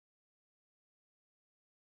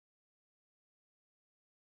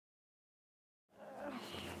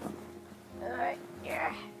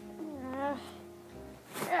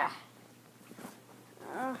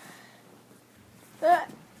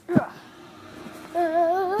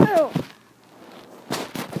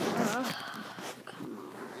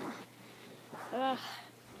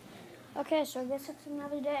Okay, so I guess it's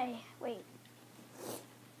another day. Wait.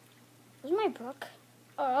 Where's my book?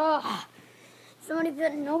 Ugh.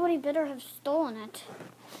 Nobody better have stolen it.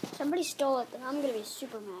 If somebody stole it, then I'm gonna be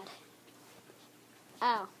super mad.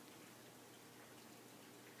 Ow.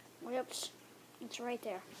 Whoops. It's right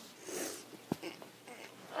there.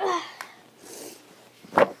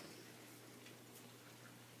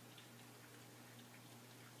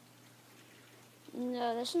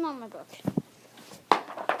 No, this is not my book.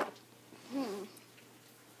 I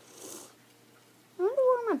wonder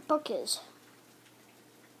where my book is.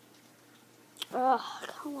 Ugh,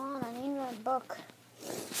 come on, I need my book.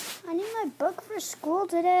 I need my book for school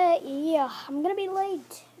today. Yeah, I'm gonna be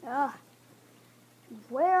late.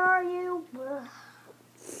 Where are you?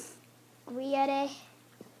 Griete.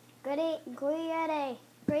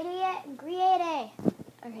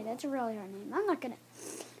 Okay, that's a really hard name. I'm not gonna.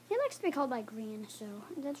 He likes to be called by Green, so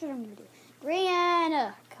that's what I'm gonna do.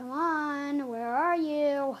 Green, come on, where are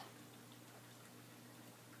you?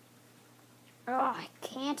 Oh, I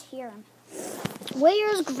can't hear him.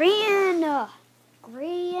 Where's Green?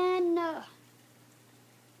 Green.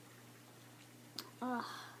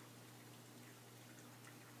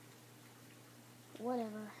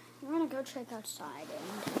 Whatever. I'm gonna go check outside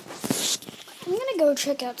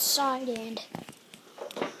and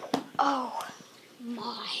oh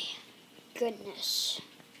my goodness.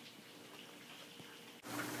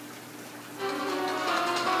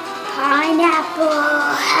 Pineapple.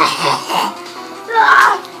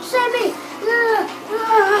 Save me.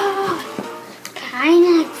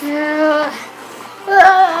 Pineapple.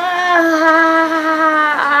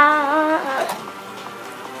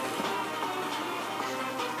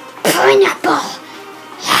 Pineapple.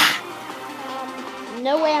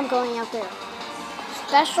 No way I'm going out there.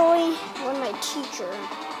 Especially when my teacher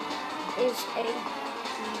is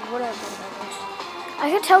whatever that is. I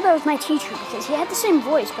could tell that was my teacher because he had the same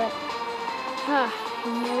voice, but he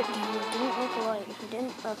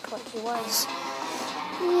didn't look like he was.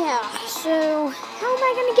 Yeah, so how am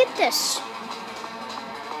I gonna get this?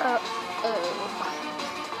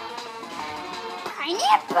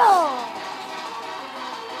 Pineapple!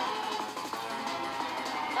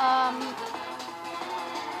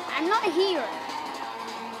 I'm not here.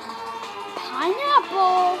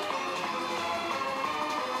 Pineapple!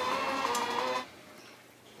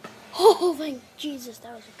 Oh, thank Jesus,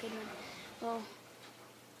 that was a good one. Well,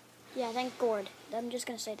 yeah, thank Gord. I'm just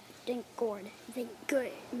gonna say that. Thank Gord.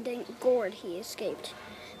 Thank Gord he escaped.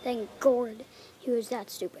 Thank Gord he was that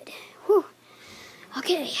stupid. Whew.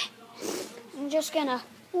 Okay, I'm just gonna...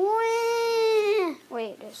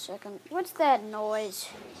 Wait a second. What's that noise?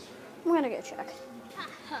 I'm gonna go check.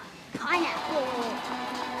 Pineapple.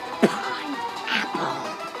 Pineapple.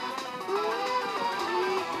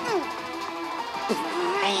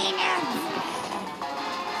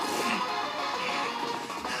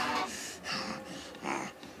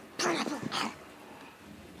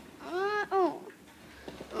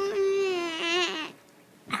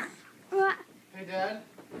 Hey, Dad?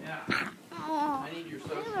 Yeah. I need your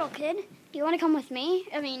soda. Hey, little kid. Do you want to come with me?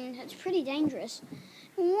 I mean, it's pretty dangerous.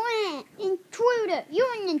 Intruder!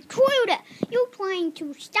 You're an intruder! You're trying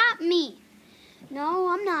to stop me. No,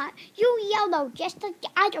 I'm not. You yellow, just like the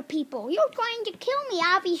other people. You're trying to kill me,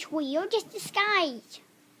 obviously. You're just disguised.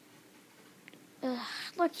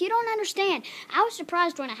 Look, you don't understand. I was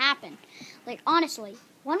surprised when it happened. Like, honestly,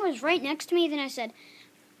 one was right next to me, then I said,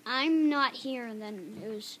 I'm not here, and then it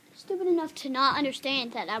was stupid enough to not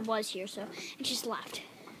understand that I was here, so it just laughed.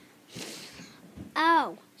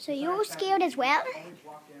 Oh, so you were scared as well?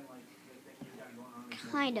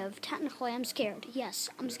 Kind of. Technically, I'm scared. Yes,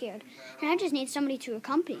 I'm scared. And I just need somebody to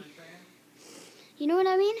accompany. You know what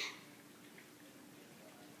I mean?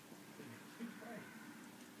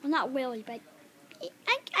 Well, not really, but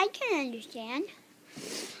I can understand.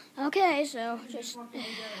 Okay, so just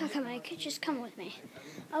come with me.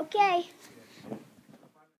 Okay.